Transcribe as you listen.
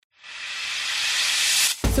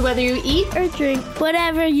So whether you eat or drink,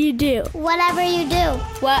 Whatever you do. Whatever you do.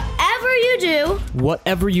 whatever you do,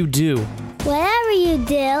 Whatever you do. Whatever you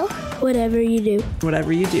do. Whatever you do.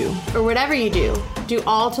 Whatever you do. or whatever you do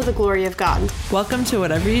all to the glory of God. Welcome to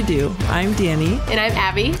Whatever You Do. I'm Danny. And I'm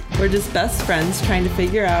Abby. We're just best friends trying to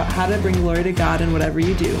figure out how to bring glory to God in whatever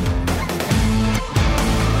you do.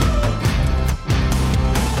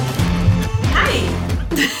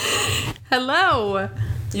 Hello.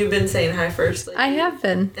 You've been saying hi first. I have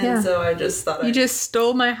been. And so I just thought You just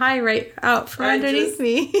stole my hi right out from underneath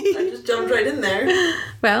me. I just jumped right in there.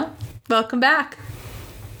 Well, welcome back.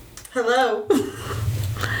 Hello.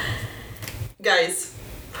 Guys,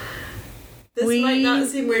 this might not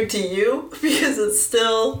seem weird to you because it's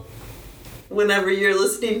still whenever you're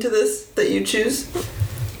listening to this that you choose.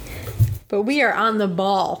 But we are on the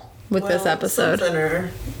ball with this episode. Something,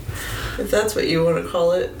 or if that's what you want to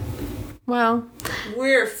call it. Well,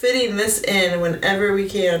 We're fitting this in whenever we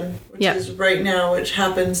can, which is right now, which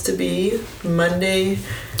happens to be Monday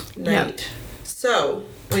night. So,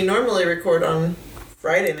 we normally record on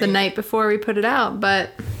Friday night. the night before we put it out,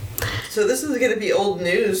 but So this is going to be old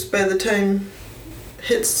news by the time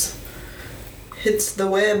hits the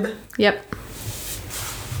web. yep.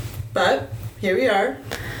 But here we are.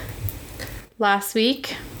 Last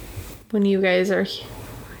week, when you guys are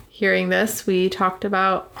hearing this, we talked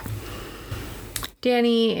about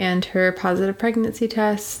Danny and her positive pregnancy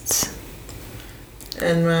tests.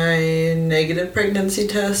 And my negative pregnancy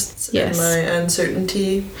tests. Yes. And my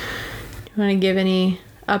uncertainty. Do you want to give any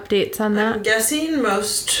updates on that? I'm guessing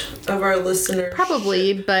most of our listeners...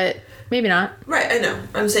 Probably, but maybe not. Right, I know.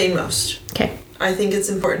 I'm saying most. Okay. I think it's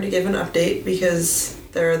important to give an update because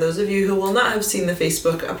there are those of you who will not have seen the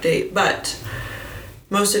Facebook update, but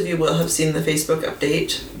most of you will have seen the Facebook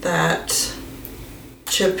update that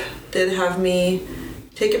Chip did have me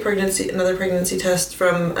take another pregnancy test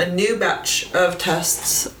from a new batch of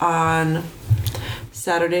tests on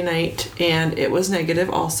Saturday night, and it was negative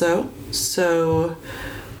also. So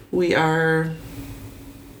we are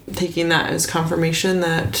taking that as confirmation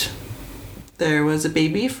that there was a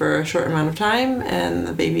baby for a short amount of time and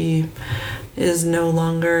the baby is no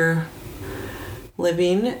longer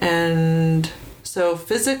living. And so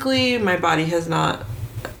physically my body has not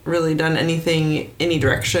really done anything any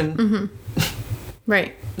direction. Mm-hmm.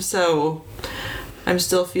 Right. So I'm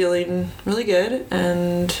still feeling really good,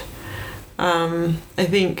 and I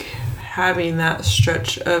think having that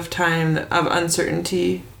stretch of time of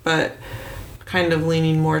uncertainty, but kind of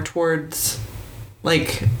leaning more towards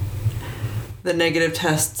like the negative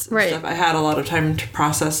tests and stuff. I had a lot of time to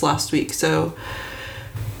process last week. So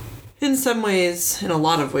in a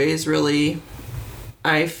lot of ways, really,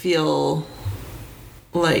 I feel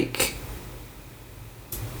like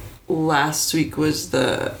last week was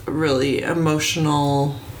the really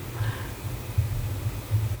emotional.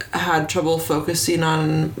 I had trouble focusing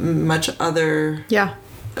on much other,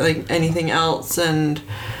 like anything else, and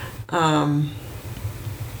kind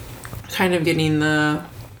of getting the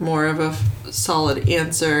more of a solid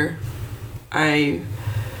answer. I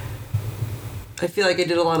feel like I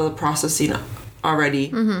did a lot of the processing already,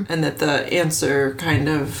 and that the answer kind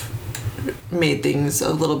of made things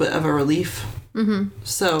a little bit of a relief.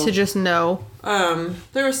 So to just know.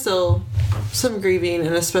 There was still some grieving,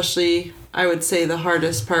 and especially I would say the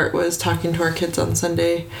hardest part was talking to our kids on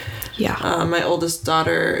Sunday. Yeah. My oldest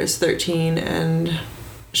daughter is 13, and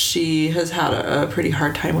she has had a pretty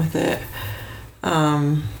hard time with it,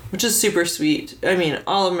 which is super sweet. I mean,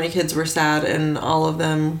 all of my kids were sad, and all of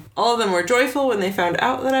them were joyful when they found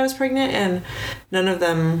out that I was pregnant, and none of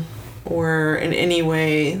them were in any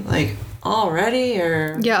way like, already,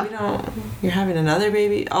 or you're having another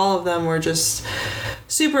baby. All of them were just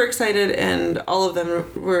super excited, and all of them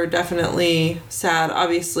were definitely sad.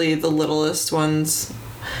 Obviously the littlest ones,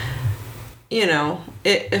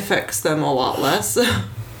 it affects them a lot less.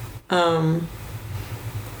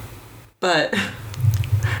 But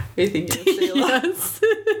I think you say Yes.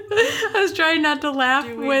 I was trying not to laugh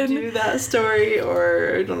when do that story,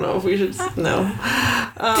 or I don't know if we should. No.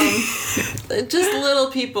 Just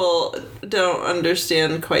little people don't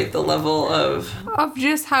understand quite the level of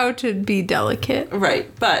just how to be delicate.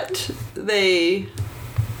 Right, but they,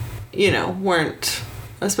 weren't,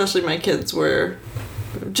 especially my kids were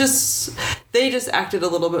they just acted a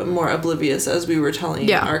little bit more oblivious as we were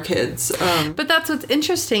telling our kids. But that's what's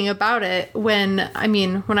interesting about it. When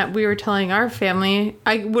we were telling our family,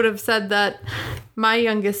 I would have said that my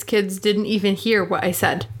youngest kids didn't even hear what I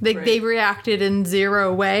said. They reacted in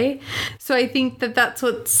zero way. So I think that that's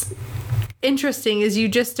what's interesting, is you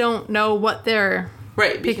just don't know what they're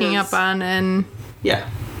picking up on. And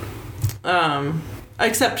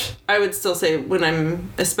Except I would still say when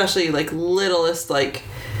I'm especially like littlest, like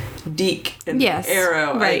Deke and Yes.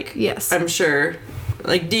 Arrow, Right. like, Yes. I'm sure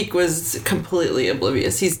like Deke was completely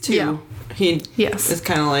oblivious. He's 2. Yeah. He Yes. is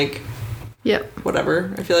kind of like Yep.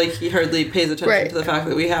 whatever. I feel like he hardly pays attention Right. to the fact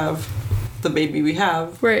that we have the baby we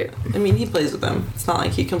have. Right. I mean, he plays with him. It's not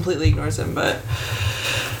like he completely ignores him, but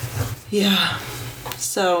yeah.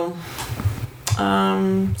 So,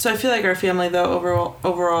 so I feel like our family though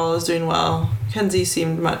overall is doing well. Kenzie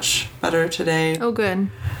seemed much better today. Oh, good.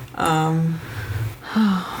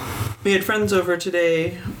 We had friends over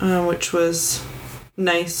today, which was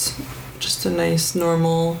nice. Just a nice,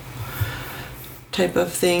 normal type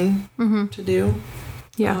of thing to do.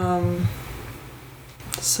 Yeah.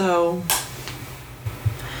 So,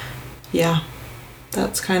 yeah,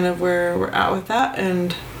 that's kind of where we're at with that,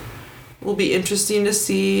 and it will be interesting to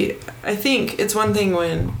see. I think it's one thing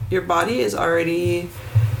when your body is already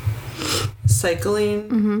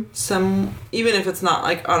cycling some, even if it's not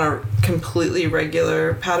like on a completely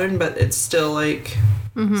regular pattern, but it's still like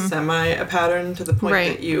semi a pattern to the point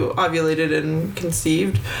Right. that you ovulated and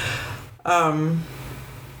conceived. I'm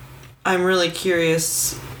really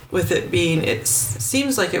curious with it being, it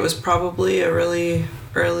seems like it was probably a really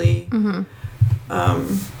early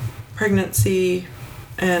pregnancy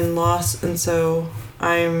and loss, and so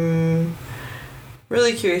I'm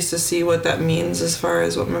really curious to see what that means as far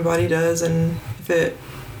as what my body does and if it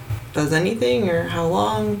does anything or how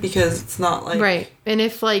long, because it's not like Right. And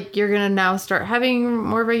if like you're gonna now start having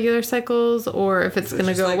more regular cycles, or if it's gonna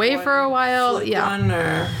just go like away one for a while. flip Yeah. one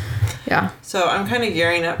or Yeah. so I'm kind of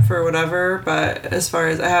gearing up for whatever, but as far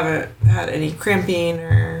as I haven't had any cramping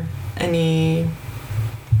or any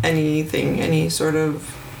sort of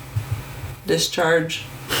discharge.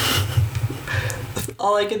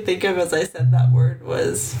 All I could think of as I said that word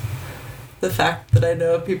was the fact that I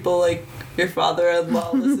know people like your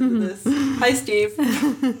father-in-law listen to this. Hi, Steve.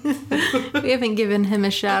 We haven't given him a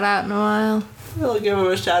shout out in a while. I'll give him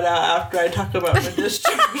a shout out after I talk about my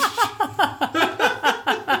discharge.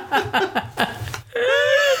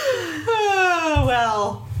 Oh,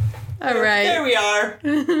 well. All right. There we are.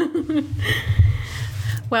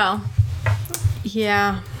 Well,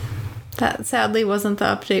 yeah. That sadly wasn't the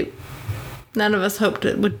update none of us hoped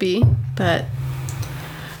it would be, but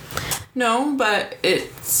No, but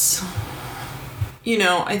it's,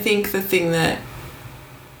 I think the thing that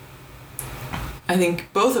I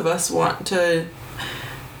think both of us want to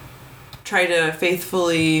try to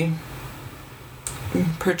faithfully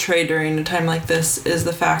portray during a time like this is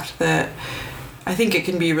the fact that I think it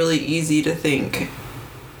can be really easy to think,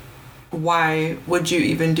 why would you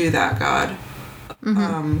even do that, God?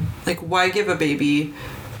 Like, why give a baby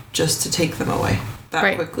just to take them away that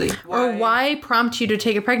Right. quickly? or why prompt you to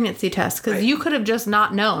take a pregnancy test? Because Right. you could have just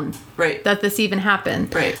not known Right. that this even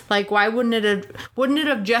happened. Right. Like, why wouldn't it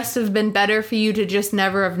have just have been better for you to just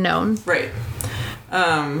never have known? Right.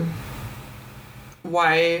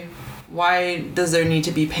 Why does there need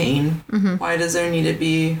to be pain? Why does there need to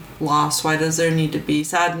be loss? Why does there need to be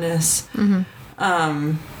sadness?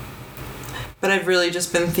 But I've really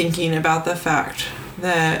just been thinking about the fact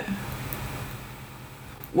that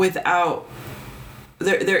without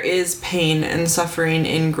there is pain and suffering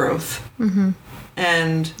in growth.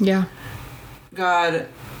 And Yeah. God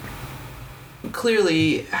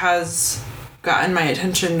clearly has gotten my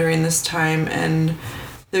attention during this time, and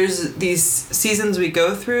there's these seasons we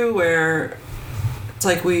go through where it's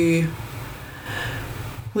like we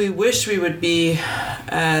wish we would be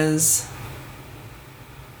as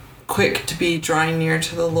quick to be drawing near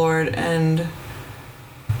to the Lord and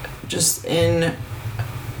just in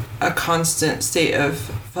a constant state of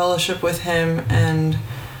fellowship with Him and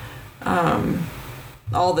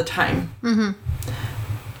all the time.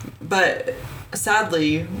 But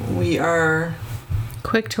sadly, we are,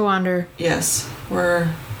 Quick to wander. yes,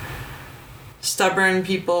 we're stubborn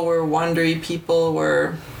people, we're wandery people,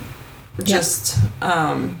 we're just,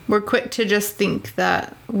 We're quick to just think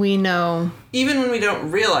that we know. even when we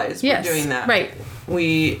don't realize Yes. we're doing that, Right.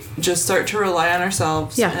 we just start to rely on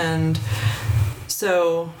ourselves. Yeah. And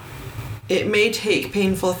so it may take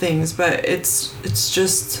painful things, but it's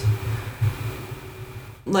just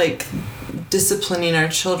like disciplining our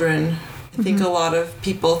children. I think a lot of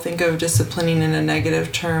people think of disciplining in a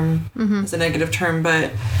negative term, as a negative term,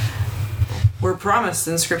 but we're promised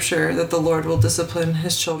in Scripture that the Lord will discipline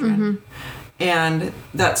His children. And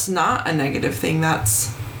that's not a negative thing.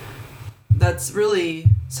 That's really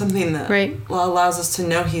something that Right. allows us to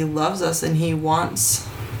know He loves us and He wants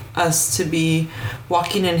us to be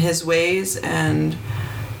walking in His ways and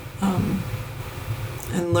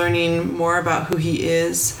learning more about who He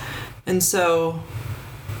is. And so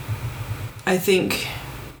I think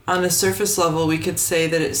on a surface level we could say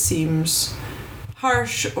that it seems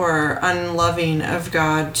harsh or unloving of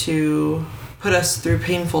God to put us through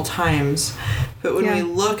painful times. But when we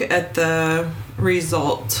look at the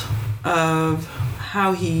result of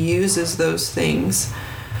how he uses those things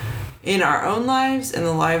in our own lives and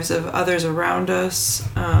the lives of others around us,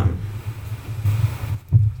 I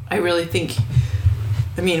really think,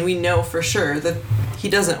 we know for sure that he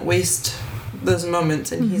doesn't waste those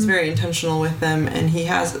moments, and he's very intentional with them, and he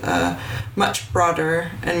has a much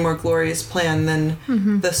broader and more glorious plan than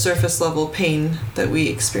the surface level pain that we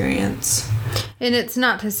experience. And it's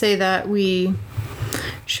not to say that we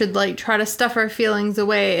should try to stuff our feelings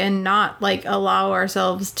away and not allow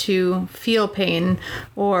ourselves to feel pain,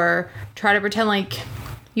 or try to pretend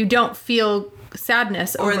you don't feel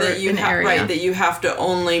sadness or over that you an area. that you have to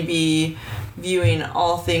only be viewing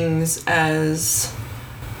all things as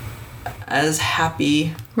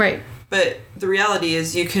happy. Right. But the reality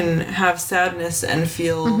is you can have sadness and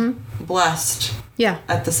feel blessed. Yeah.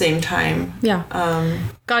 At the same time. Yeah.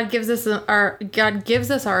 God gives us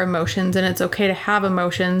our emotions, and it's okay to have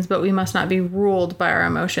emotions, but we must not be ruled by our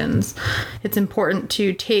emotions. It's important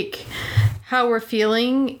to take how we're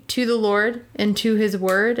feeling to the Lord and to his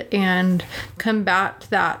word and combat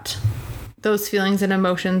those feelings and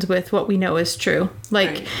emotions with what we know is true.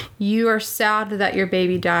 Right. You are sad that your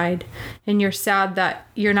baby died, and you're sad that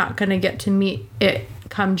you're not going to get to meet it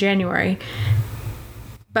come January.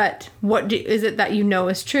 But what is it that you know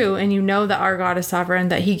is true, and you know that our God is sovereign,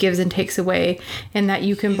 that he gives and takes away, and that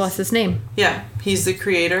you can bless his name. Yeah, he's the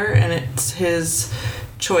creator, and it's his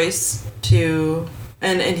choice to,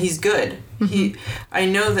 and he's good. I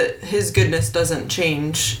know that his goodness doesn't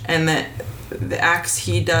change, and that the acts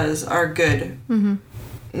he does are good,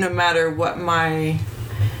 no matter what my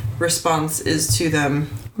response is to them.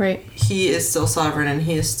 Right. He is still sovereign, and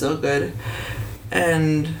he is still good.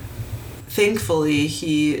 And thankfully,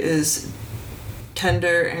 he is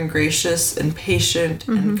tender and gracious and patient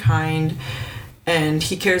and kind, and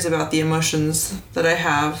he cares about the emotions that I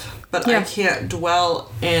have. But I can't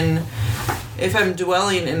dwell in, if I'm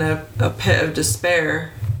dwelling in a pit of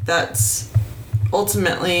despair, that's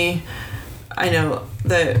ultimately, I know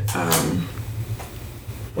that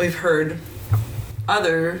we've heard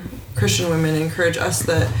other Christian women encourage us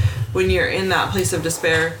that when you're in that place of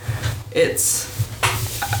despair, it's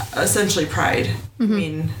essentially pride.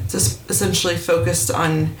 It's just essentially focused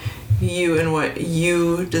on you and what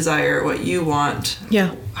you desire, what you want,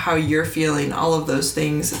 how you're feeling, all of those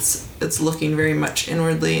things. It's looking very much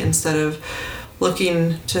inwardly instead of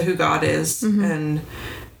looking to who God is. And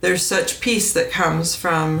there's such peace that comes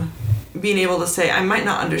from being able to say, I might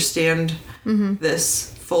not understand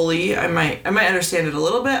this fully. I might understand it a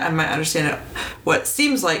little bit. I might understand it. What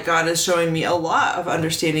seems like God is showing me a lot of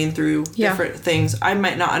understanding through different things. I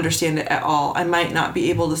might not understand it at all. I might not be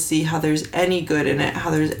able to see how there's any good in it, how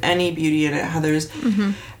there's any beauty in it, how there's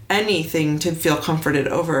anything to feel comforted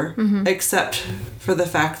over, except for the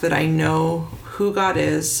fact that I know who God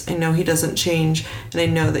is. I know he doesn't change, and I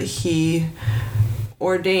know that he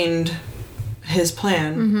ordained his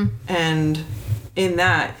plan, and in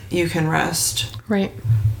that you can rest. Right.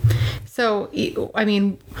 So,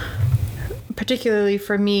 particularly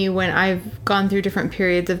for me, when I've gone through different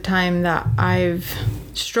periods of time that I've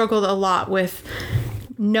struggled a lot with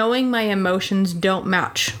knowing my emotions don't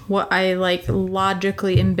match what I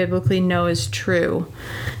logically and biblically know is true,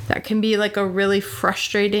 that can be a really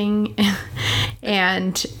frustrating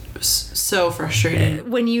and so frustrating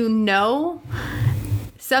when you know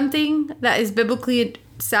something that is biblically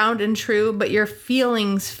sound and true, but your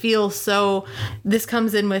feelings feel so. This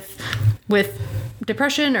comes in with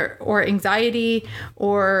depression or anxiety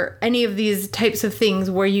or any of these types of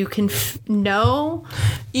things where you can know.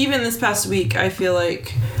 Even this past week, I feel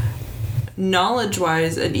like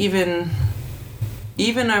knowledge-wise and even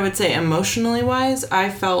I would say emotionally wise,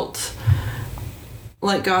 I felt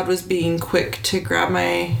like God was being quick to grab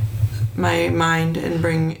my mind and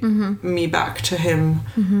bring me back to him.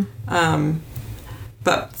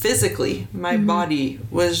 But physically, my body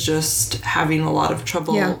was just having a lot of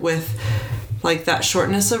trouble with that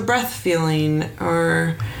shortness of breath feeling,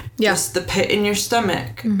 or just the pit in your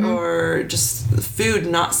stomach, or just food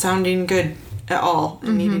not sounding good at all,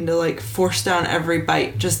 and needing to force down every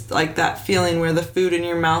bite, just that feeling where the food in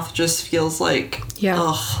your mouth just feels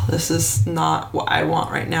ugh, this is not what I want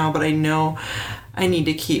right now, but I know I need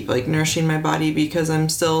to keep nourishing my body because I'm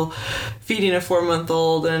still feeding a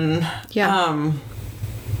 4-month-old, and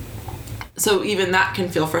so even that can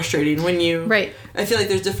feel frustrating when you... Right. I feel like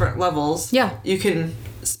there's different levels. Yeah. You can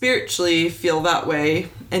spiritually feel that way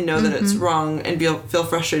and know that it's wrong and feel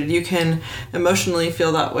frustrated. You can emotionally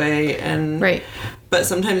feel that way, and Right. but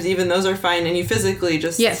sometimes even those are fine, and you physically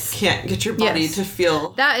just can't get your body to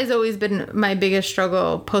feel. That has always been my biggest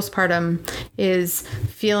struggle postpartum, is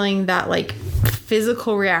feeling that like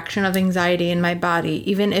physical reaction of anxiety in my body,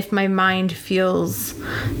 even if my mind feels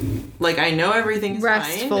like I know everything's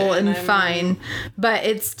restful fine, and fine, but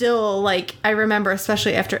it's still like, I remember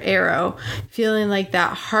especially after Arrow feeling like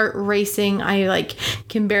that heart racing. I like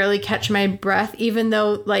can barely catch my breath, even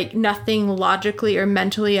though like nothing logically or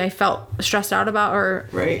mentally I felt stressed out about or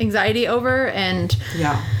anxiety over. And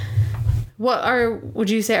what would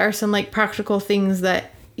you say are some like practical things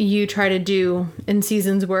that you try to do in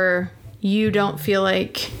seasons where you don't feel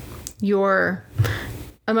like your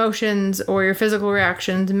emotions or your physical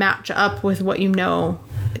reactions match up with what you know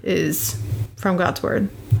is from God's word?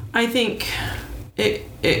 I think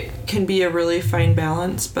it can be a really fine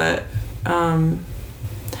balance, but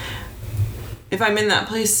if I'm in that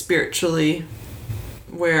place spiritually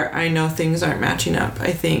where I know things aren't matching up,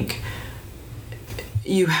 I think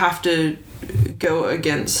you have to go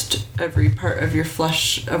against every part of your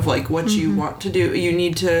flesh of like what you want to do. You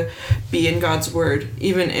need to be in God's word,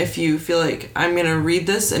 even if you feel like I'm gonna read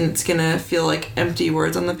this and it's gonna feel like empty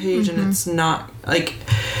words on the page, and it's not like,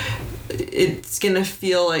 it's gonna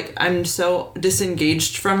feel like I'm so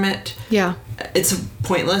disengaged from it. Yeah, it's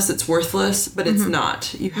pointless, it's worthless, but it's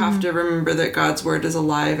not. You have to remember that God's word is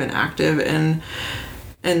alive and active,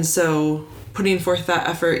 and so putting forth that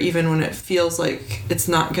effort, even when it feels like it's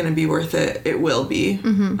not going to be worth it, it will be.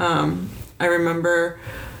 I remember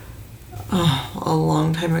a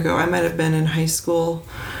long time ago, I might have been in high school,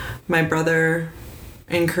 my brother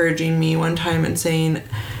encouraging me one time and saying,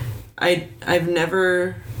 I've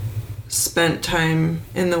never spent time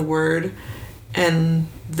in the word and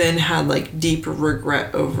then had like deep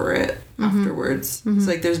regret over it afterwards. It's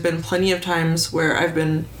like there's been plenty of times where I've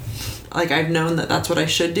been like, I've known that that's what I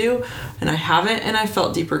should do, and I haven't, and I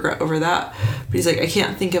felt deep regret over that. But he's like, I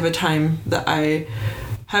can't think of a time that I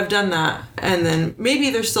have done that. And then maybe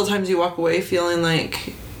there's still times you walk away feeling like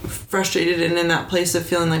frustrated and in that place of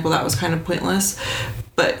feeling like, well, that was kind of pointless,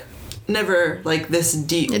 but never like this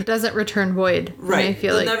deep. It doesn't return void. Right. I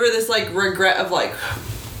feel like never this like regret of like,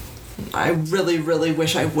 I really, really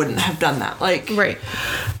wish I wouldn't have done that. Like, right.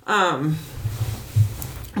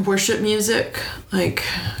 Worship music, like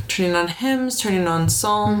turning on hymns, turning on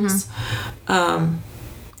psalms.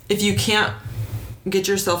 If you can't get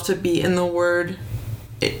yourself to be in the word,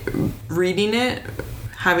 reading it,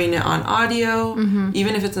 having it on audio,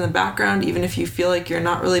 even if it's in the background, even if you feel like you're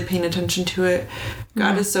not really paying attention to it,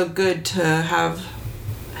 God is so good to have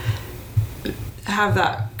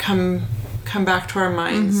that come back to our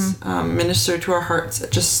minds, minister to our hearts,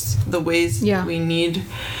 just the ways we need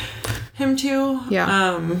him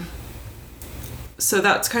to. So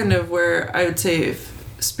that's kind of where I would say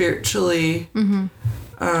spiritually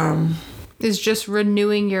is just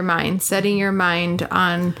renewing your mind, setting your mind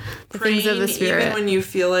on the things of the Spirit. Even when you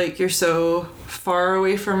feel like you're so far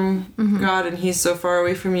away from God and he's so far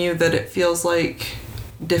away from you that it feels like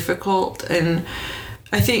difficult. And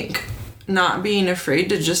I think not being afraid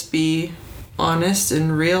to just be honest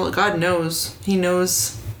and real. God knows. He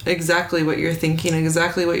knows exactly what you're thinking,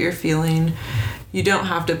 exactly what you're feeling. You don't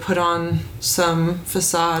have to put on some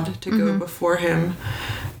facade to go before him.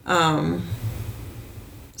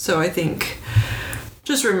 So I think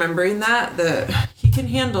just remembering that he can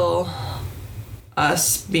handle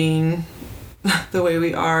us being the way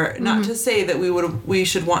we are. Not to say that we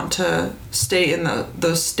should want to stay in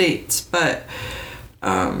those states, but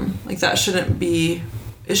like that shouldn't be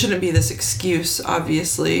this excuse,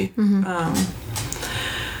 obviously.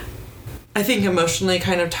 I think emotionally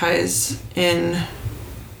kind of ties in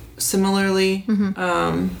similarly.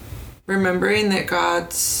 Remembering that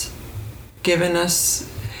God's given us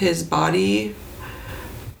his body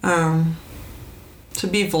to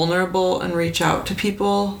be vulnerable and reach out to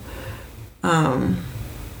people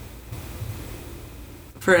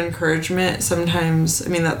for encouragement. Sometimes, I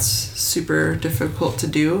mean, that's super difficult to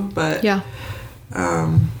do, but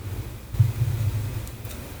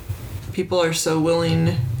people are so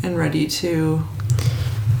willing and ready to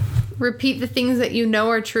repeat the things that you know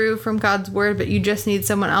are true from God's word, but you just need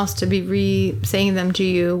someone else to be saying them to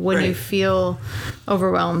you when you feel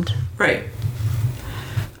overwhelmed. Right.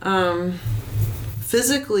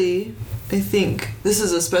 Physically, I think this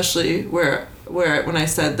is especially where when I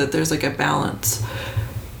said that there's like a balance,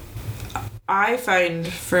 I find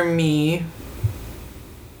for me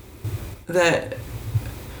that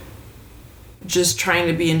just trying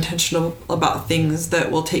to be intentional about things that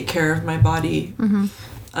will take care of my body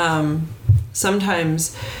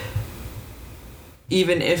sometimes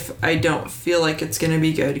even if I don't feel like it's going to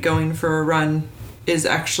be good, going for a run is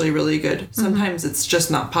actually really good. Sometimes it's just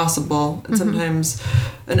not possible. And sometimes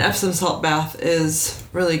an Epsom salt bath is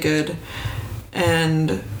really good.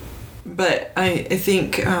 But I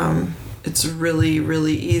think it's really,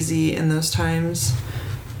 really easy in those times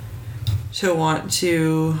to want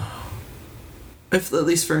to, at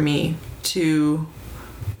least for me, to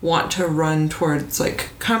want to run towards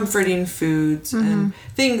like comforting foods and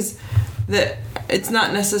things that it's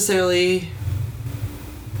not necessarily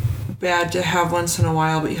bad to have once in a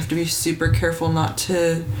while, but you have to be super careful not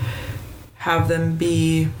to have them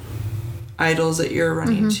be idols that you're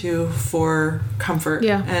running to for comfort.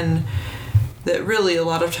 Yeah. And that really a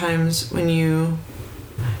lot of times when you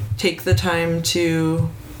take the time to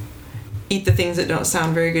eat the things that don't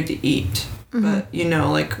sound very good to eat, but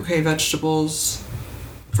like, okay, vegetables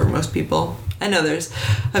for most people. I know there's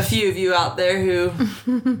a few of you out there who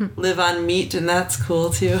live on meat, and that's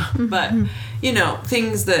cool too. But,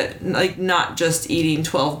 things that, like, not just eating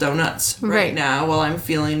 12 donuts right now while I'm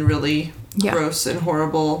feeling really gross and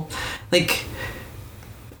horrible. Like,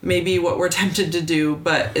 maybe what we're tempted to do,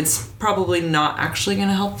 but it's probably not actually going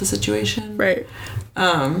to help the situation. Right.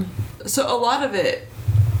 So a lot of it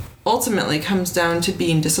ultimately comes down to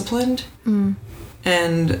being disciplined.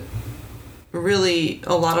 And really,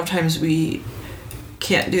 a lot of times we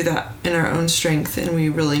can't do that in our own strength, and we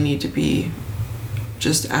really need to be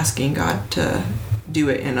just asking God to do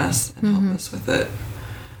it in us and help us with it.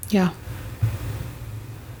 Yeah.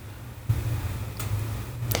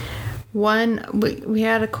 We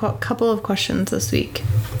had a couple of questions this week.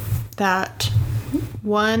 That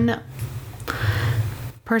one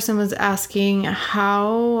person was asking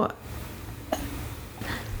how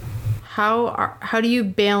do you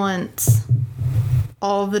balance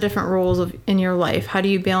all the different roles in your life? How do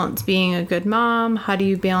you balance being a good mom? How do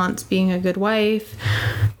you balance being a good wife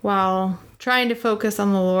while trying to focus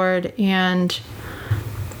on the Lord? And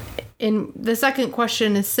in the second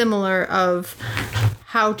question is similar of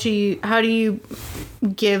how do you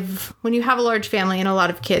give, when you have a large family and a lot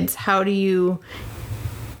of kids, how do you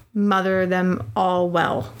mother them all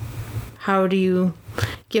well? How do you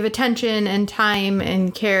give attention and time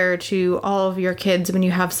and care to all of your kids when you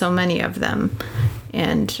have so many of them?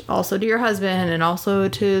 And also to your husband, and also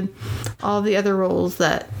to all the other roles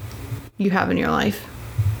that you have in your life.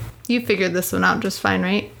 You figured this one out just fine,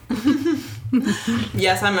 right?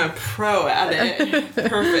 Yes, I'm a pro at it.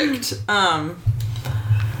 Perfect. No,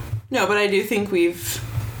 but I do think we've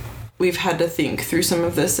had to think through some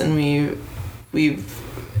of this, and we've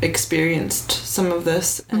experienced some of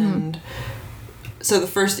this. And so the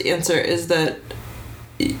first answer is that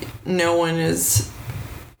no one is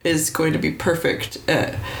going to be perfect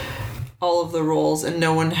at all of the roles, and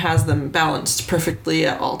no one has them balanced perfectly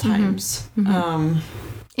at all times. And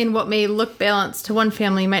what may look balanced to one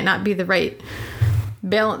family might not be the right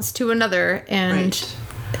balance to another. And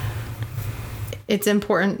it's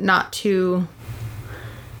important not to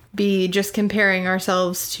be just comparing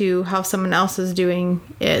ourselves to how someone else is doing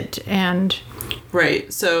it. And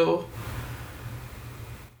so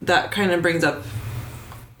that kind of brings up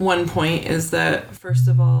one point, is that, first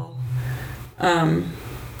of all, I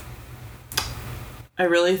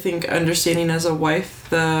really think understanding as a wife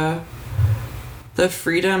the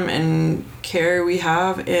freedom and care we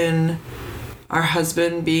have in our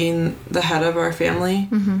husband being the head of our family.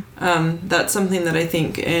 That's something that I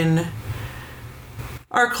think in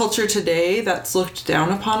our culture today that's looked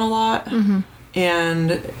down upon a lot.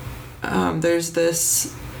 And there's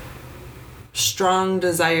this strong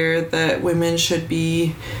desire that women should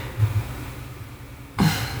be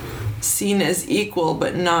seen as equal,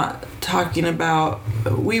 but not talking about,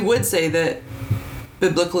 we would say that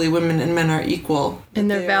biblically women and men are equal in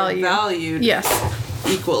their value, valued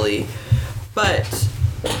equally, but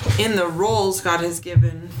in the roles God has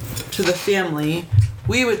given to the family,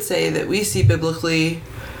 we would say that we see biblically,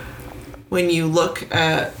 when you look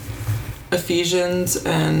at Ephesians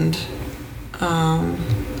and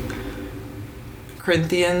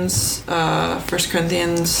Corinthians, 1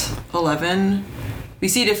 Corinthians 11, we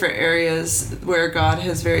see different areas where God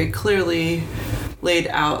has very clearly laid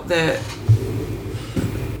out that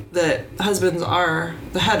husbands are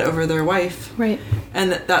the head over their wife. Right.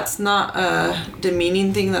 And that's not a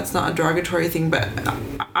demeaning thing, that's not a derogatory thing, but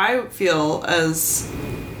I feel as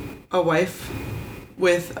a wife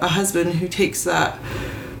with a husband who takes that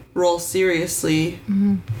role seriously,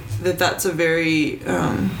 that's a very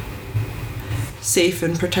safe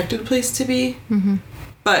and protected place to be.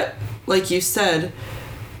 But like you said,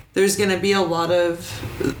 there's going to be a lot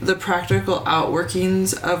of the practical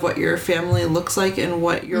outworkings of what your family looks like and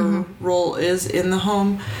what your role is in the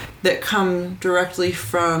home that come directly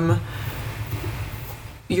from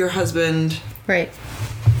your husband Right.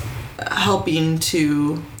 helping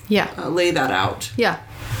to Yeah. lay that out. Yeah.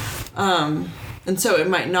 And so it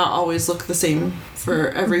might not always look the same for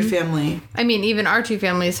every family. I mean, even our two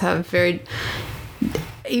families have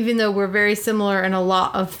even though we're very similar in a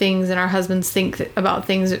lot of things and our husbands think about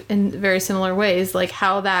things in very similar ways, like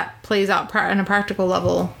how that plays out on a practical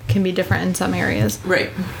level can be different in some areas. Right.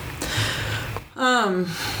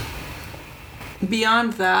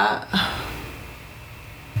 Beyond that,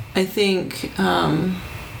 I think,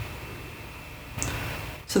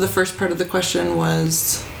 so the first part of the question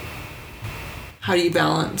was, how do you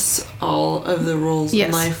balance all of the roles Yes.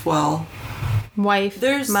 in life well? Wife,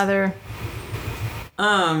 mother.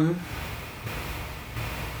 I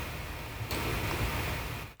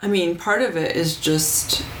mean, part of it is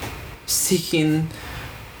just seeking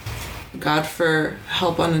God for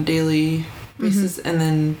help on a daily basis and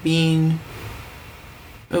then being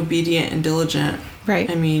obedient and diligent. Right.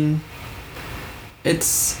 I mean,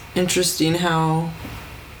 it's interesting how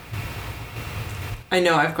I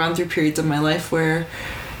know I've gone through periods of my life where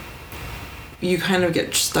you kind of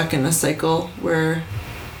get stuck in a cycle where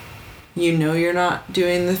you know you're not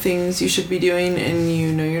doing the things you should be doing and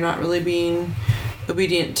you know you're not really being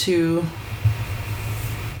obedient to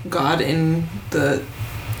God in the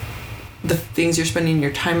things you're spending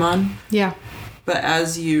your time on. Yeah. But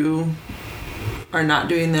as you are not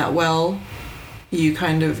doing that well, you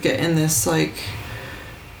kind of get in this like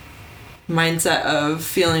mindset of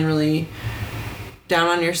feeling really down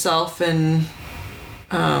on yourself and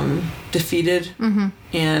defeated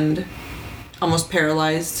and almost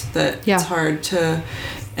paralyzed, that it's hard to,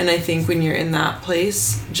 and I think when you're in that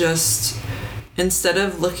place, just instead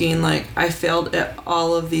of looking like I failed at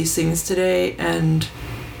all of these things today and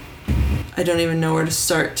I don't even know where to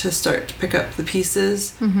start to pick up the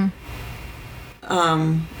pieces.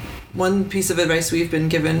 One piece of advice we've been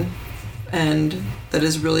given and that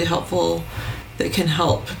is really helpful, that can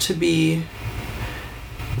help to be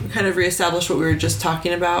kind of reestablish what we were just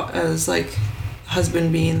talking about as like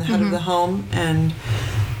husband being the head of the home, and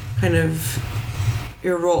kind of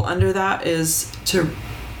your role under that is to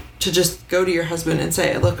just go to your husband and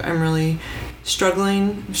say, look, I'm really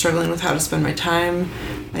struggling with how to spend my time.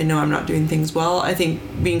 I know I'm not doing things well. I think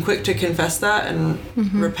being quick to confess that and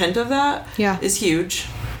repent of that is huge,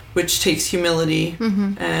 which takes humility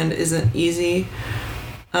and isn't easy.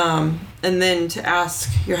 And then to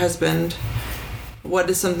ask your husband, what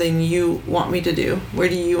is something you want me to do? Where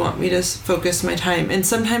do you want me to focus my time? And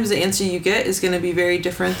sometimes the answer you get is going to be very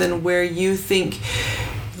different than where you think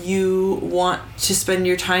you want to spend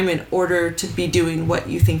your time in order to be doing what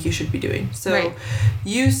you think you should be doing. So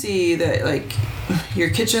you see that like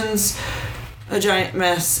your kitchen's a giant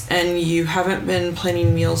mess and you haven't been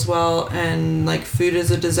planning meals well and like food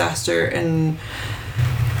is a disaster and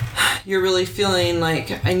you're really feeling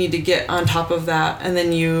like I need to get on top of that, and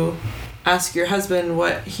then you ask your husband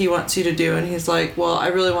what he wants you to do and he's like, well, I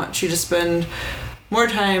really want you to spend more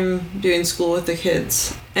time doing school with the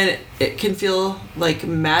kids, and it can feel like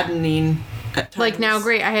maddening at times. Like now,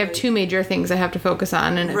 great, I have two major things I have to focus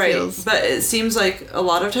on, and it feels... But it seems like a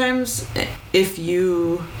lot of times if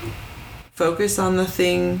you focus on the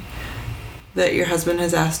thing that your husband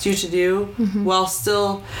has asked you to do while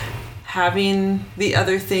still having the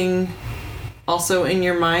other thing also in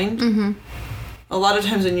your mind, a lot of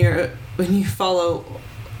times when you follow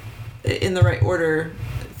in the right order,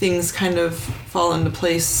 things kind of fall into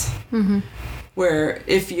place. Where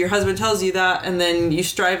if your husband tells you that and then you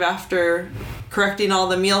strive after correcting all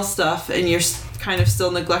the meal stuff and you're kind of still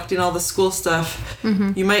neglecting all the school stuff,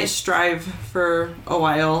 you might strive for a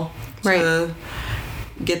while to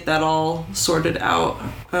get that all sorted out.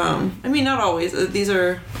 I mean, not always. These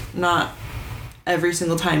are not every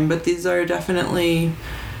single time, but these are definitely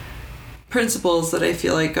principles that I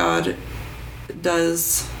feel like God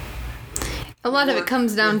does. A lot of it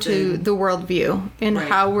comes down to the worldview and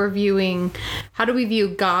how do we view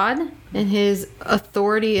God and his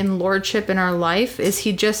authority and lordship in our life? Is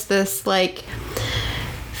he just this like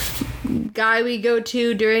guy we go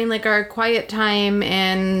to during like our quiet time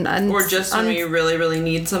or just when we really, really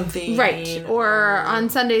need something, right? Or on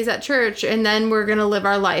Sundays at church, and then we're gonna live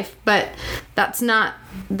our life. But that's not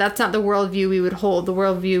the worldview we would hold. The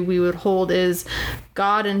worldview we would hold is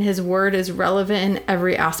God and his word is relevant in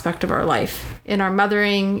every aspect of our life, in our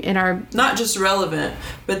mothering, in our... Not just relevant,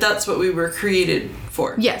 but that's what we were created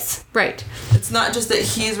for. Yes, right. It's not just that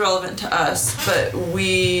he's relevant to us, but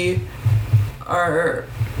we are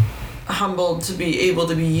humbled to be able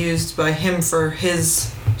to be used by him for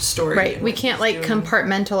his story. Right. and We what can't he's like doing.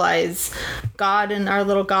 compartmentalize God in our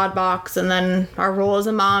little God box, and then our role as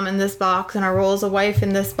a mom in this box, and our role as a wife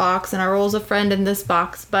in this box, and our role as a friend in this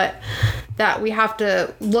box. But that we have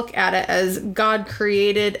to look at it as God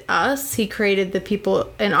created us. He created the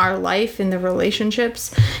people in our life, in the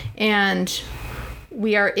relationships, and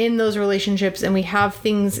we are in those relationships, and we have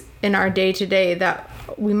things in our day to day that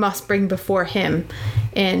we must bring before him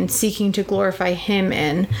and seeking to glorify him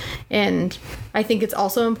in. And I think it's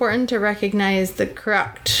also important to recognize the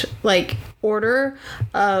correct like order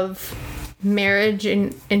of marriage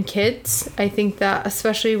and kids. I think that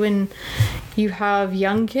especially when you have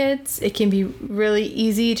young kids, it can be really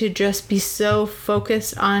easy to just be so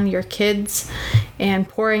focused on your kids and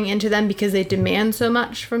pouring into them because they demand so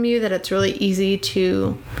much from you that it's really easy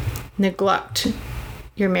to neglect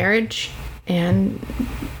your marriage and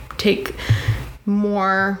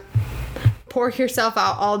pour yourself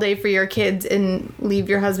out all day for your kids and leave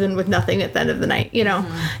your husband with nothing at the end of the night, you know?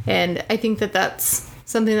 Mm-hmm. And I think that that's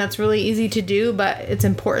something that's really easy to do, but it's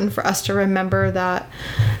important for us to remember that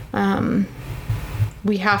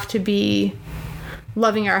we have to be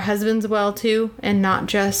loving our husbands well too, and not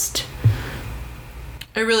just...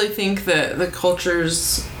 I really think that the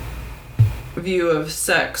culture's view of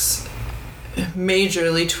sex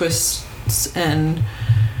majorly twists and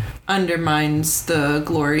undermines the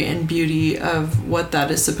glory and beauty of what that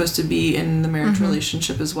is supposed to be in the marriage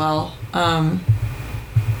relationship as well.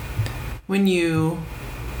 When you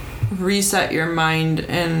reset your mind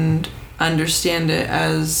and understand it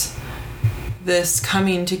as this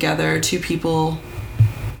coming together, two people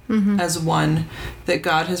as one that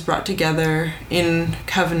God has brought together in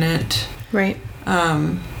covenant, right?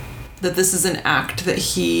 That this is an act that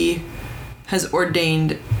he has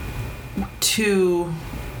ordained to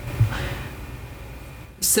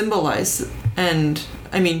symbolize, and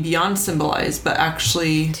I mean beyond symbolize, but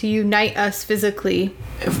actually to unite us physically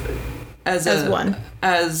as one,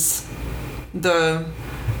 as the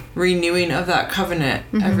renewing of that covenant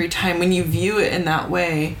every time. When you view it in that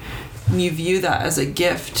way, and you view that as a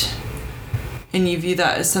gift, and you view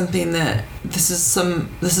that as something that this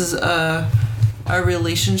is a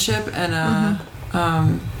relationship and a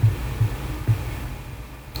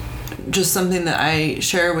just something that I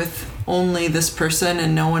share with only this person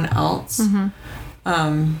and no one else.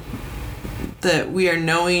 That we are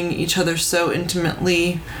knowing each other so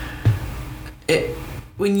intimately.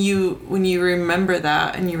 When you remember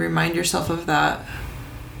that and you remind yourself of that,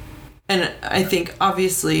 and I think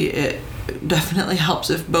obviously it definitely helps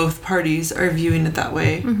if both parties are viewing it that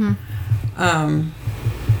way. I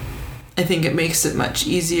think it makes it much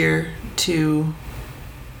easier to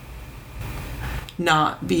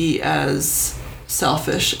not be as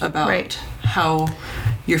selfish about how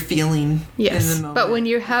you're feeling in the moment. But when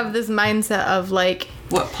you have this mindset of like,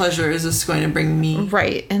 what pleasure is this going to bring me?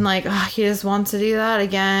 Right. And like, he just wants to do that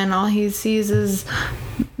again. All he sees is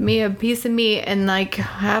me, a piece of meat, and like I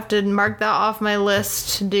have to mark that off my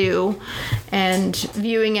list to do, and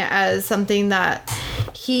viewing it as something that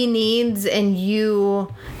he needs, and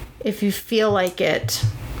you, if you feel like it,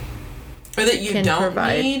 or that you don't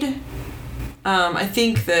need. I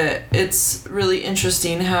think that it's really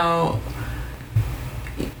interesting how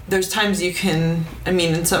there's times you can, I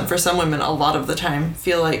mean, for some women, a lot of the time,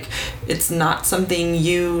 feel like it's not something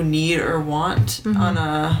you need or want on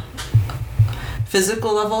a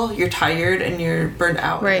physical level. You're tired and you're burned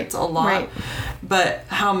out. Right. It's a lot. Right. But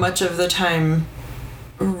how much of the time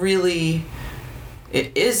really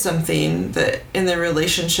it is something that in the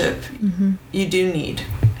relationship you do need.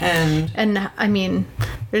 And I mean,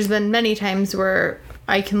 there's been many times where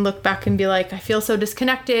I can look back and be like, I feel so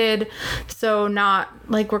disconnected, so not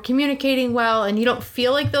like we're communicating well, and you don't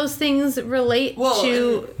feel like those things relate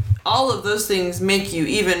to... all of those things make you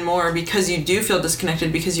even more, because you do feel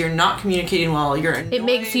disconnected because you're not communicating well. It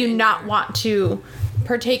makes you not want to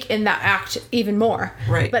partake in that act even more.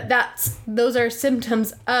 Right. But those are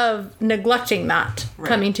symptoms of neglecting that,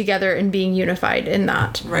 coming together and being unified in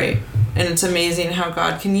that. Right. And it's amazing how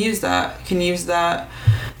God can use that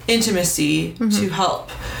intimacy to help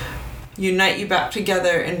unite you back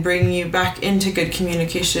together and bring you back into good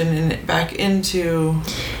communication and back into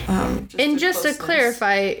just to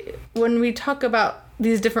clarify, when we talk about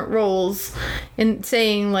these different roles and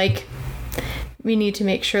saying like we need to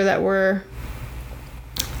make sure that we're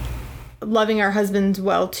loving our husbands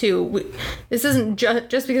well too. This isn't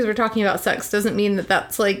just because we're talking about sex doesn't mean that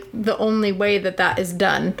that's like the only way that is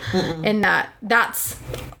done. Mm-mm. And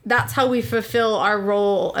that's how we fulfill our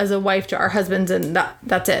role as a wife to our husbands, and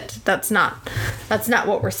that's it. That's not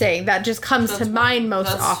what we're saying. That just comes to mind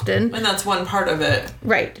most often. And that's one part of it.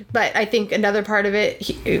 Right. But I think another part of it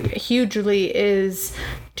hugely is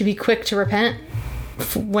to be quick to repent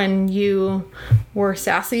when you were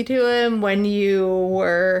sassy to him, when you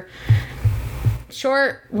were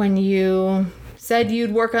short, when you said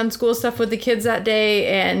you'd work on school stuff with the kids that day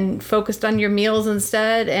and focused on your meals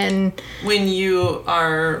instead, and when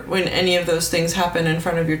any of those things happen in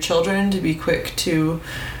front of your children, to be quick to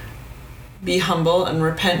be humble and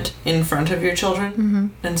repent in front of your children, mm-hmm.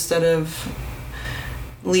 instead of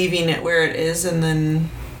leaving it where it is. And then,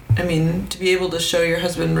 I mean, to be able to show your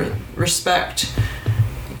husband respect,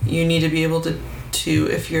 you need to be able to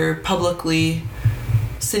if you're publicly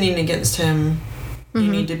sinning against him, mm-hmm.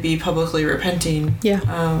 you need to be publicly repenting.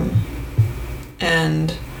 Yeah.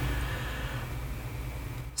 And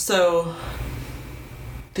so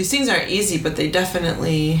these things aren't easy, but they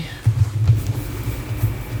definitely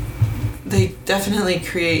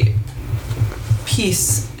create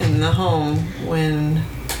peace in the home when...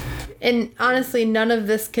 And honestly, none of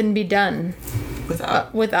this can be done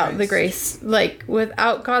without the grace. Like,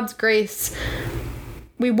 without God's grace,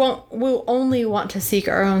 we'll only want to seek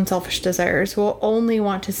our own selfish desires. We'll only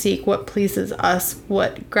want to seek what pleases us,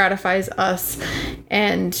 what gratifies us,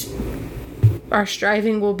 and our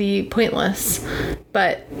striving will be pointless.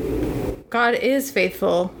 But God is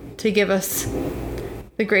faithful to give us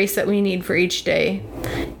the grace that we need for each day,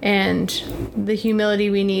 and the humility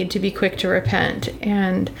we need to be quick to repent.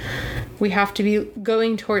 And we have to be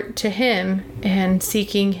going to him and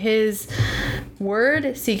seeking his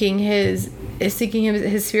word, seeking his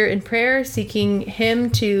spirit in prayer, seeking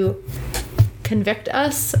him to convict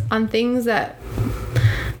us on things that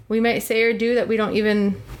we might say or do that we don't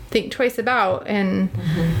even think twice about. And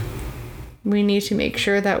mm-hmm. we need to make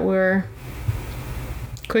sure that we're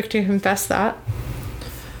quick to confess that.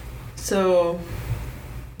 So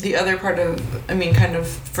the other part of, kind of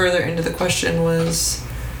further into the question was,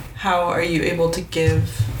 how are you able to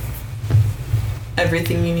give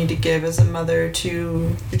everything you need to give as a mother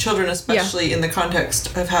to your children, especially in the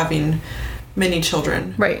context of having many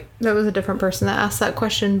children? Right. That was a different person that asked that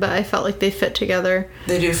question, but I felt like they fit together.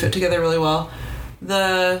 They do fit together really well.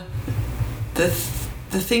 The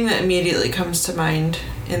thing that immediately comes to mind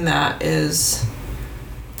in that is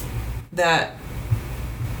that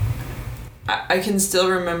I can still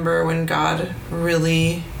remember when God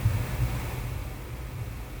really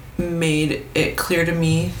made it clear to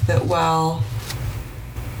me that while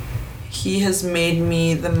he has made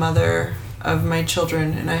me the mother of my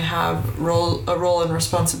children, and I have a role and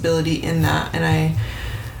responsibility in that, and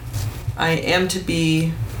I am to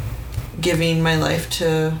be giving my life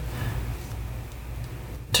to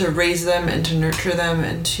raise them and to nurture them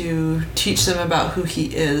and to teach them about who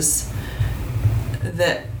he is,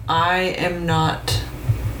 that I am not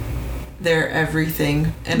their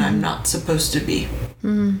everything, and mm-hmm. I'm not supposed to be.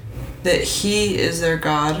 Mm-hmm. That he is their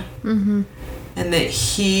God, mm-hmm. and that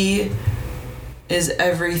he is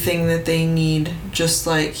everything that they need, just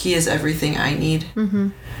like he is everything I need. Mm-hmm.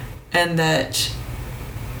 And that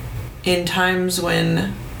in times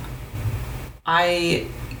when I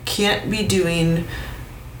can't be doing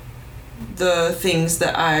the things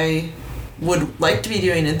that I would like to be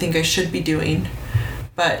doing and think I should be doing,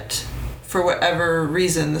 but for whatever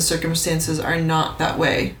reason the circumstances are not that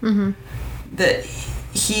way, mm-hmm. that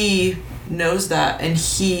he knows that, and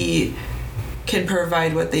he can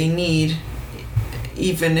provide what they need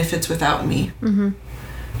even if it's without me. Mm-hmm.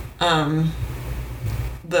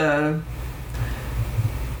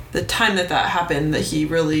 The time that happened, that he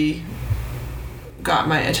really got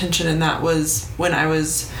my attention, and that was when I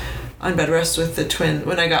was on bed rest with the twin,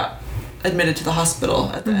 when I got admitted to the hospital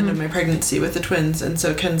at the mm-hmm. end of my pregnancy with the twins. And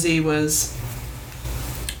so Kenzie was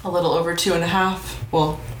a little over 2.5,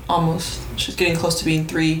 well, almost, she's getting close to being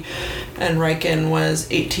 3, and Riken was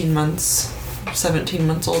 17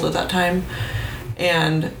 months old at that time,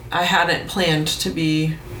 and I hadn't planned to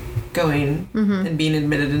be going mm-hmm. and being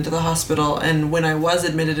admitted into the hospital. And when I was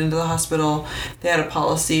admitted into the hospital, they had a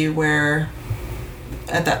policy where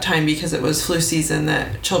at that time, because it was flu season,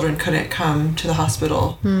 that children couldn't come to the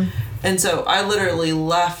hospital. And so I literally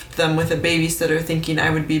left them with a babysitter thinking I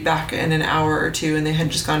would be back in an hour or two, and they had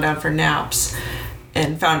just gone down for naps,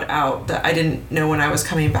 and found out that I didn't know when I was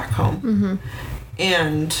coming back home. Mm-hmm.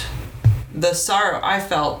 And the sorrow I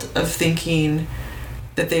felt of thinking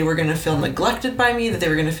that they were going to feel neglected by me, that they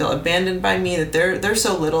were going to feel abandoned by me, that they're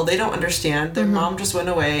so little, they don't understand. Their mom just went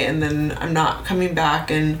away, and then I'm not coming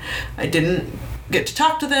back, and I didn't get to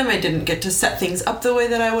talk to them. I didn't get to set things up the way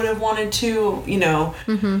that I would have wanted to, you know.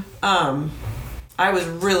 I was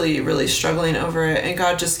really, really struggling over it, and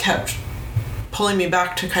God just kept pulling me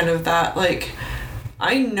back to kind of that, like,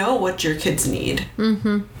 I know what your kids need.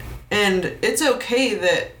 And it's okay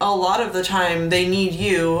that a lot of the time they need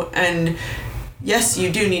you, and yes,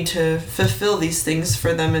 you do need to fulfill these things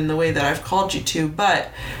for them in the way that I've called you to, but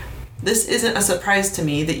this isn't a surprise to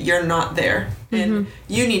me that you're not there. And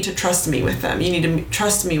you need to trust me with them. You need to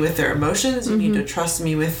trust me with their emotions. You need to trust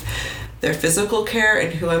me with their physical care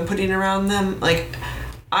and who I'm putting around them. Like,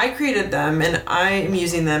 I created them, and I am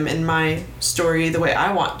using them in my story the way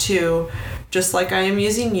I want to, just like I am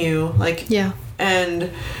using you. Like, Yeah.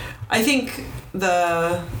 And I think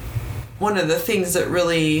one of the things that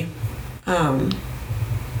really,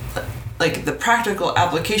 like the practical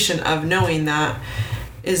application of knowing that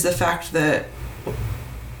is the fact that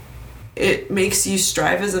it makes you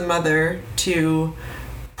strive as a mother to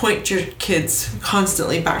point your kids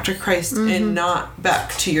constantly back to Christ and not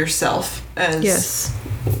back to yourself as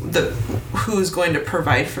who's going to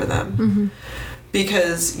provide for them.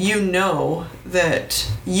 Because you know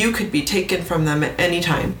that you could be taken from them at any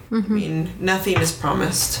time. I mean, nothing is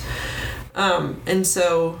promised. And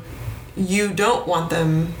so you don't want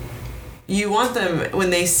them, you want them when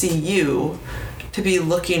they see you to be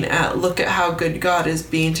look at how good God is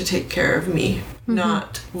being to take care of me,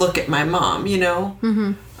 not look at my mom, you know?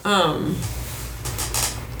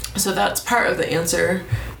 So that's part of the answer.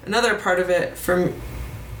 Another part of it from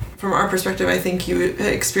our perspective, I think you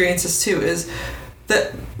experience this too, is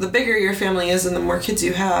that the bigger your family is and the more kids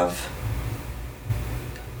you have,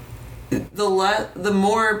 the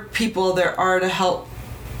more people there are to help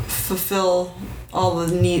fulfill all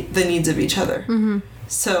the needs of each other.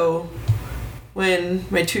 So when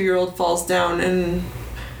my 2-year-old falls down and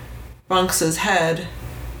bonks his head,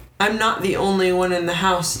 I'm not the only one in the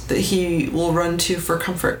house that he will run to for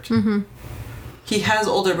comfort. He has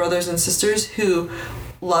older brothers and sisters who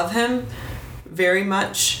love him very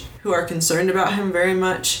much, who are concerned about him very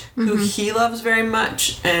much, who he loves very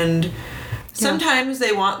much, and sometimes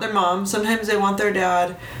they want their mom, sometimes they want their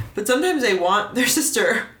dad, but sometimes they want their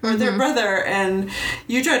sister or their brother, and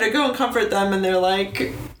you try to go and comfort them, and they're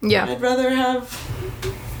like, I'd rather have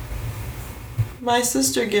my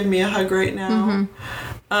sister give me a hug right now.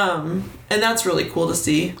 And that's really cool to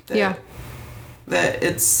see that, that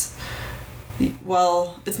it's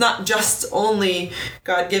not just only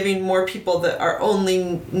God giving more people that are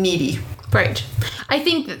only needy. Right. I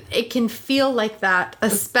think that it can feel like that,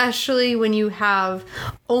 especially when you have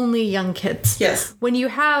only young kids. Yes. When you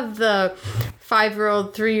have the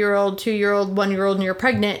 5-year-old, 3-year-old, 2-year-old, 1-year-old, and you're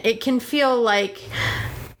pregnant, it can feel like,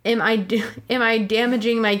 am I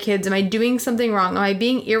damaging my kids? Am I doing something wrong? Am I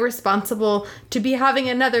being irresponsible to be having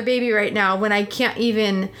another baby right now when I can't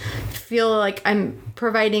even feel like I'm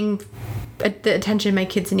providing the attention my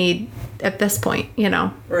kids need at this point, you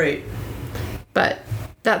know? Right. But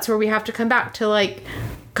that's where we have to come back to, like,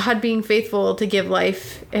 God being faithful to give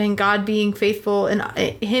life, and God being faithful, and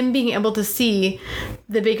him being able to see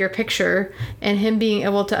the bigger picture, and him being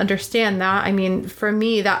able to understand that. I mean, for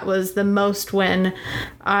me, that was the most when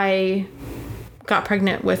I got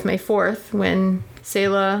pregnant with my 4th, when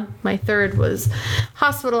Selah, my 3rd, was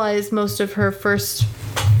hospitalized most of her first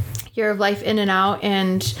year of life in and out,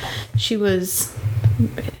 and she was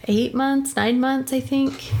 9 months, I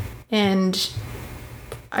think. And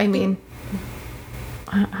I mean,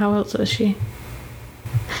 how old was she?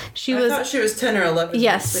 I thought she was 10 or 11.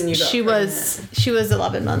 Yes, when you got pregnant. She was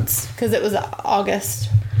 11 months, because it was August.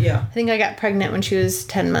 Yeah. I think I got pregnant when she was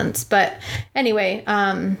 10 months. But anyway,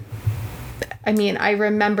 I mean, I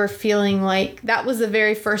remember feeling like that was the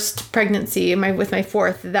very first pregnancy with my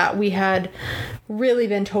 4th that we had really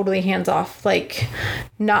been totally hands off, like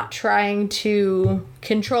not trying to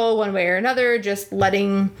control one way or another, just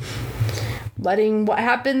letting what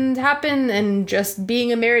happened happen, and just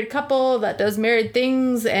being a married couple that does married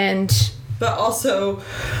things.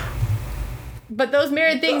 But those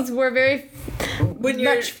married things were very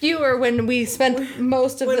much fewer when we spent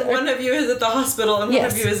most of when one of you is at the hospital and one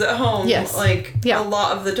of you is at home. Yes. A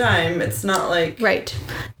lot of the time. It's not like... Right.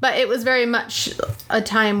 But it was very much a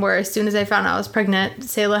time where, as soon as I found out I was pregnant,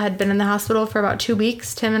 Selah had been in the hospital for about 2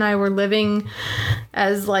 weeks. Tim and I were living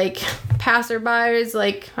as, like, passerbys,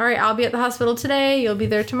 like, all right, I'll be at the hospital today, you'll be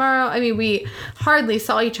there tomorrow. I mean, we hardly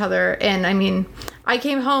saw each other. And I mean, I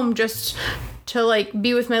came home just to, like,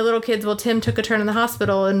 be with my little kids while Tim took a turn in the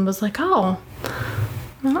hospital, and was like, oh,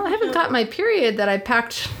 Well, I haven't got my period that I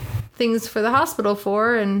packed things for the hospital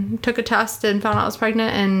for, and took a test and found out I was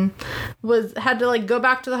pregnant, and had to like go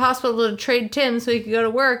back to the hospital to trade Tim so he could go to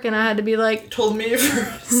work, and I had to be like, Told me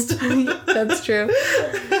first. that's true.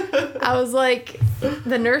 I was like,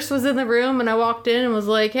 the nurse was in the room and I walked in and was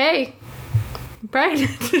like, hey, I'm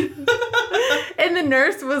pregnant. And the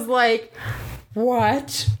nurse was like,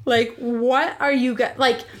 what? Like, what are you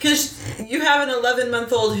like? Because you have an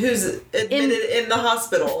 11-month-old who's admitted in the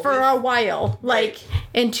hospital for a while, like,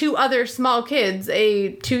 and 2 other small kids,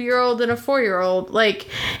 a 2-year-old and a 4-year-old, like,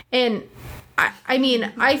 and I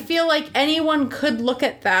mean, I feel like anyone could look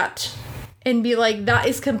at that and be like, that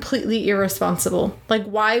is completely irresponsible. Like,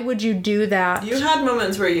 why would you do that? You had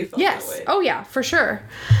moments where you felt that way. Oh yeah, for sure.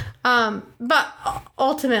 But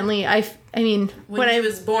ultimately, I mean, when I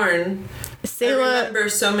was born, Selah, I remember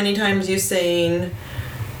so many times you saying,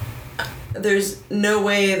 there's no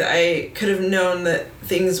way that I could have known that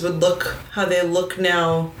things would look how they look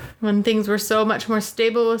now. When things were so much more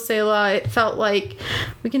stable with Selah, it felt like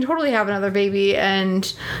we can totally have another baby,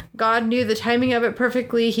 and God knew the timing of it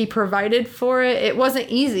perfectly. He provided for it. It wasn't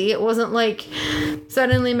easy. It wasn't like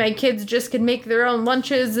suddenly my kids just could make their own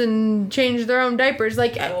lunches and change their own diapers.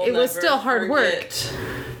 Like, it was still hard work.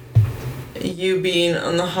 You being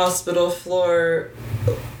on the hospital floor,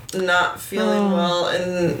 not feeling well,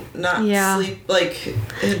 and not sleep, like, it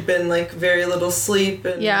had been like very little sleep,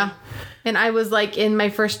 and and I was like in my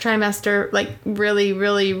first trimester, like really,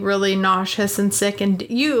 really, really nauseous and sick, and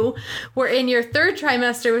you were in your 3rd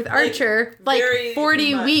trimester with Archer, like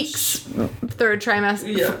 40 weeks 3rd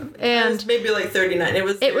trimester, and it was maybe like 39.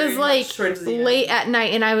 It was like late at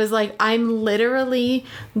night, and I was like, I'm literally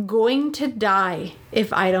going to die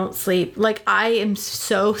if I don't sleep. Like, I am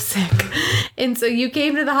so sick. And so you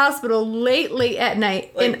came to the hospital late at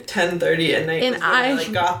night. Like 10:30 at night. And I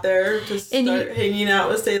got there to start hanging out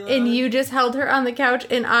with Selah. And you just held her on the couch,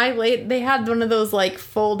 and they had one of those like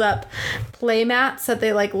fold up play mats that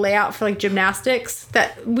they like lay out for like gymnastics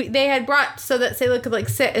that they had brought so that Selah could like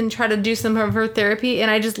sit and try to do some of her therapy. And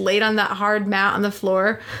I just laid on that hard mat on the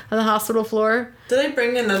floor, on the hospital floor. Did I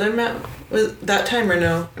bring another mat that time or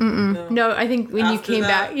no? No, I think when you came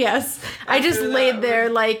back, yes. I just laid there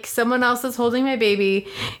like someone else is holding my baby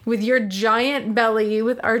with your giant belly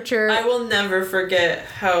with Archer. I will never forget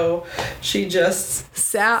how she just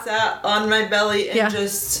sat on my belly and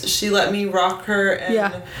she let me rock her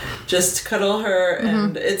and just cuddle her.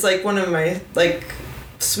 And it's like one of my like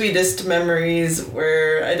sweetest memories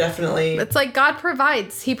where I definitely... It's like God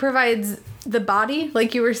provides. He provides the body,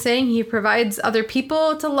 like you were saying. He provides other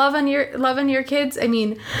people to love on your kids. I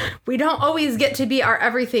mean, we don't always get to be our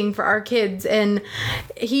everything for our kids, and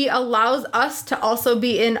he allows us to also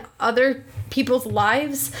be in other people's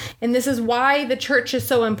lives, and this is why the church is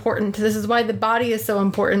so important. This is why the body is so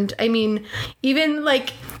important. I mean, even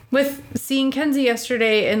like with seeing Kenzie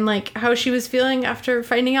yesterday and like how she was feeling after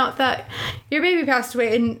finding out that your baby passed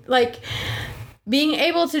away, and like being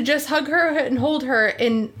able to just hug her and hold her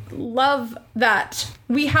and love that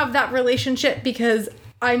we have that relationship because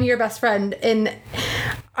I'm your best friend and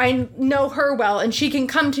I know her well, and she can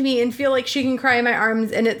come to me and feel like she can cry in my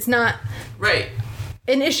arms, and it's not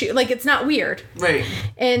an issue. Like, it's not weird. Right.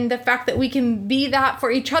 And the fact that we can be that for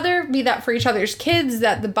each other, be that for each other's kids,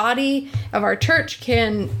 that the body of our church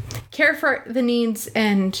can care for the needs,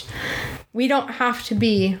 and we don't have to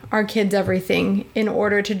be our kids' everything in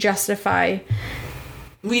order to justify.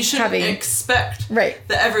 We shouldn't expect that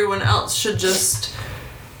everyone else should just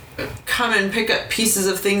come and pick up pieces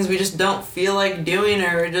of things we just don't feel like doing,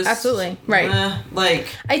 or just... Absolutely. Right.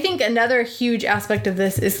 I think another huge aspect of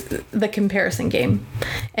this is the comparison game.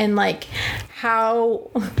 And like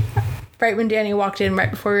how right when Danny walked in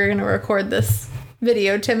right before we were going to record this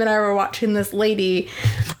video, Tim and I were watching this lady.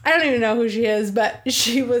 I don't even know who she is, but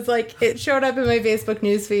she was like, it showed up in my Facebook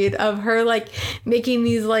newsfeed of her like making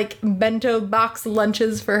these like bento box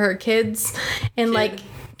lunches for her kids, and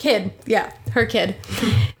her kid,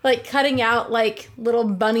 like cutting out like little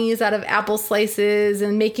bunnies out of apple slices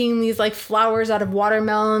and making these like flowers out of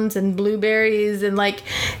watermelons and blueberries, and like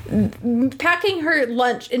packing her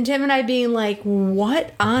lunch, and Tim and I being like,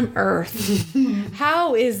 what on earth?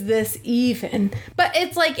 How is this even? But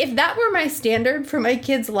it's like, if that were my standard for my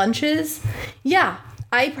kids' lunches,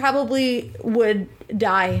 I probably would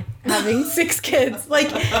die having 6 kids. Like,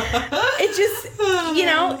 it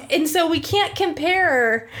just, and so we can't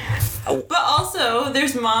compare. But also,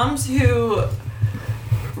 there's moms who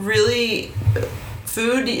really,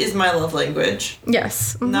 food is my love language.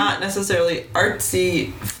 Yes. Mm-hmm. Not necessarily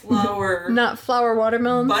artsy flower. Not flower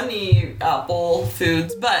watermelons. Bunny apple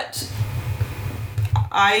foods, but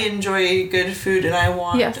I enjoy good food and I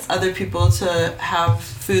want Yes. other people to have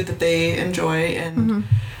food that they enjoy. And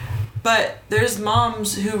but there's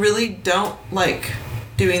moms who really don't like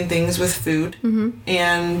doing things with food.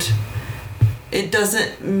 And it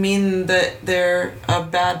doesn't mean that they're a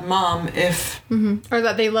bad mom if Or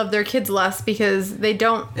that they love their kids less because they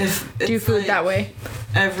don't do it's food like that way.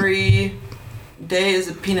 every day is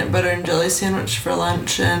a peanut butter and jelly sandwich for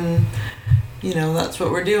lunch, and you know that's what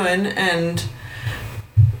we're doing. And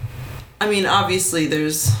I mean, obviously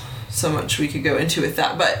there's so much we could go into with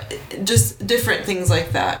that, but just different things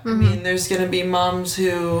like that. I mean, there's gonna be moms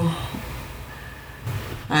who,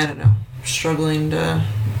 I don't know, struggling to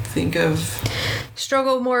think of.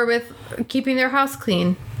 Struggle more with keeping their house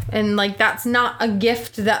clean. And, like, that's not a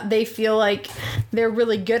gift that they feel like they're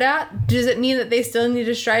really good at. Does it mean that they still need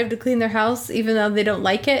to strive to clean their house even though they don't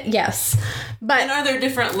like it? Yes. But And are there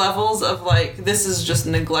different levels of, like, this is just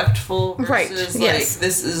neglectful versus, Right, like, yes.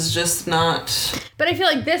 this is just not... But I feel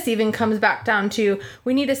like this even comes back down to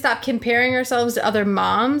we need to stop comparing ourselves to other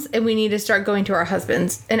moms, and we need to start going to our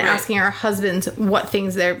husbands and Right. asking our husbands what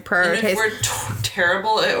things they're And prioritizing. if we're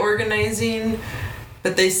terrible at organizing,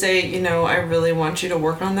 but they say, you know, I really want you to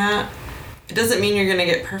work on that, it doesn't mean you're going to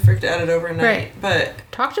get perfect at it overnight. Right. But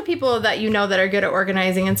Talk to people that you know that are good at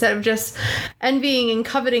organizing instead of just envying and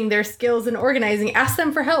coveting their skills in organizing. Ask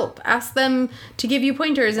them for help. Ask them to give you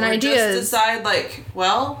pointers and or ideas. just decide, like,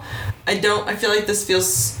 well, I feel like this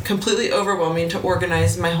feels completely overwhelming to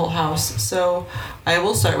organize my whole house. So I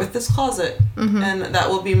will start with this closet. And that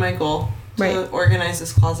will be my goal. To Right. organize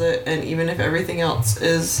this closet, and even if everything else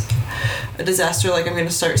is a disaster, like, I'm going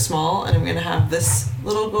to start small and I'm going to have this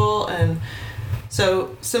little goal. And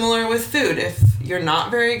so similar with food, if you're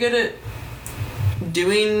not very good at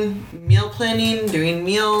doing meal planning, doing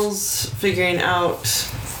meals, figuring out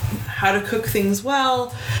how to cook things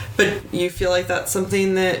well, but you feel like that's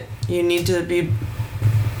something that you need to be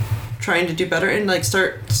trying to do better, and like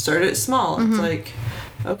start it small. It's like,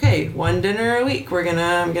 okay, one dinner a week.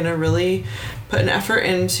 I'm gonna really put an effort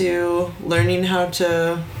into learning how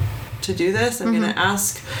to do this. I'm gonna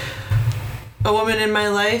ask a woman in my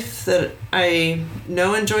life that I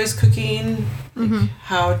know enjoys cooking, like,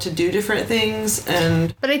 how to do different things.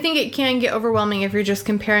 And But I think it can get overwhelming if you're just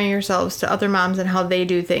comparing yourselves to other moms and how they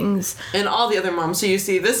do things. all the other moms. So you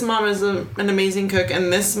see, this mom is an amazing cook,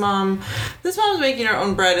 and this mom's making her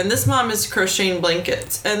own bread, and this mom is crocheting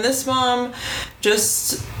blankets, and this mom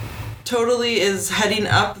just totally is heading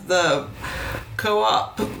up the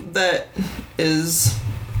co-op that is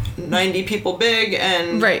 90 people big,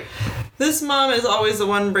 and Right. this mom is always the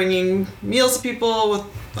one bringing meals to people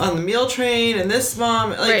on the meal train, and this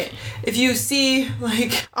mom, like, Right. if you see,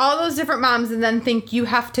 like, All those different moms and then think you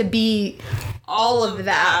have to be all of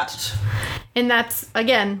that. And that's,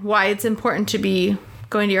 again, why it's important to be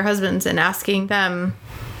going to your husbands and asking them,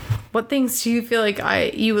 what things do you feel like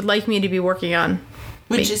you would like me to be working on?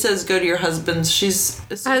 When she says go to your husbands, she's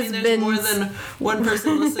assuming there's more than one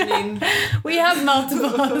person listening. We have multiple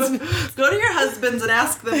husbands. Go to your husbands and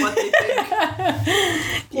ask them what they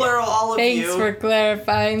think. Plural, all of Thanks you. for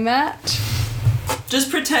clarifying that. Just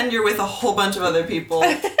pretend you're with a whole bunch of other people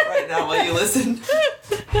right now while you listen.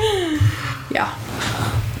 Yeah.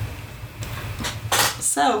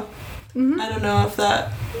 So, I don't know if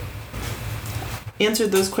that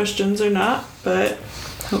answered those questions or not, but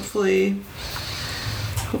hopefully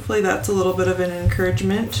that's a little bit of an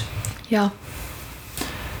encouragement. Yeah.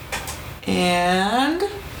 And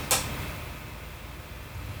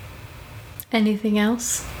Anything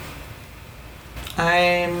else?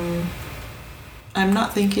 I'm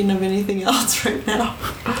not thinking of anything else right now.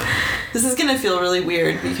 This is gonna feel really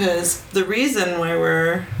weird because the reason why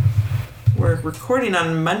we're recording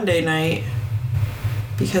on Monday night,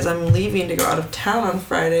 because I'm leaving to go out of town on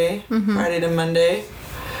Friday to Monday,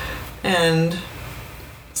 and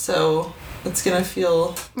so it's gonna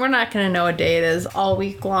feel, We're not going to know what day it is all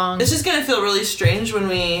week long. it's just gonna feel really strange when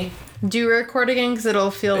we Do record again because it'll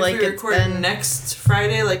feel like we it's record been... next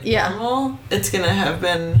Friday like Yeah. normal. It's gonna have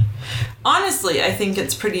been, honestly, I think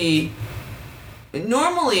it's pretty,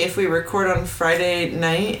 normally if we record on Friday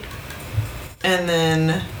night and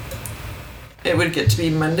then it would get to be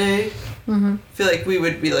Monday, I feel like we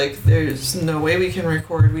would be like, there's no way we can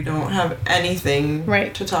record, we don't have anything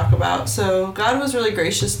Right. to talk about. So God was really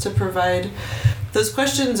gracious to provide those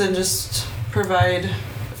questions and just provide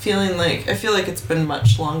feeling like, I feel like it's been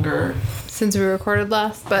much longer. Since we recorded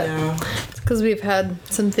last, but Yeah. it's because we've had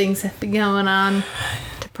some things going on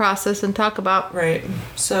to process and talk about. Right.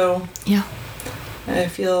 So Yeah. I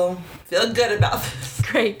feel good about this.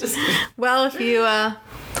 Great. Just kidding. Well, if you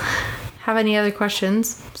have any other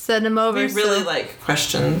questions, send them over. We really like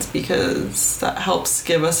questions because that helps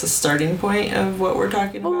give us a starting point of what we're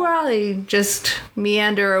talking We'll about. probably just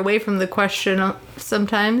meander away from the question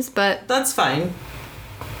sometimes, but That's fine.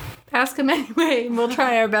 ask them anyway, and we'll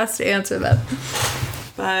try our best to answer them.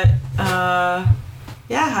 But, yeah,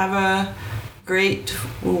 have a great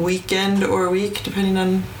weekend or week, depending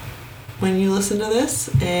on when you listen to this.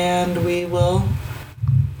 And we will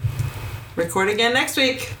record again next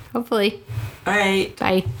week. Hopefully. All right.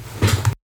 Bye.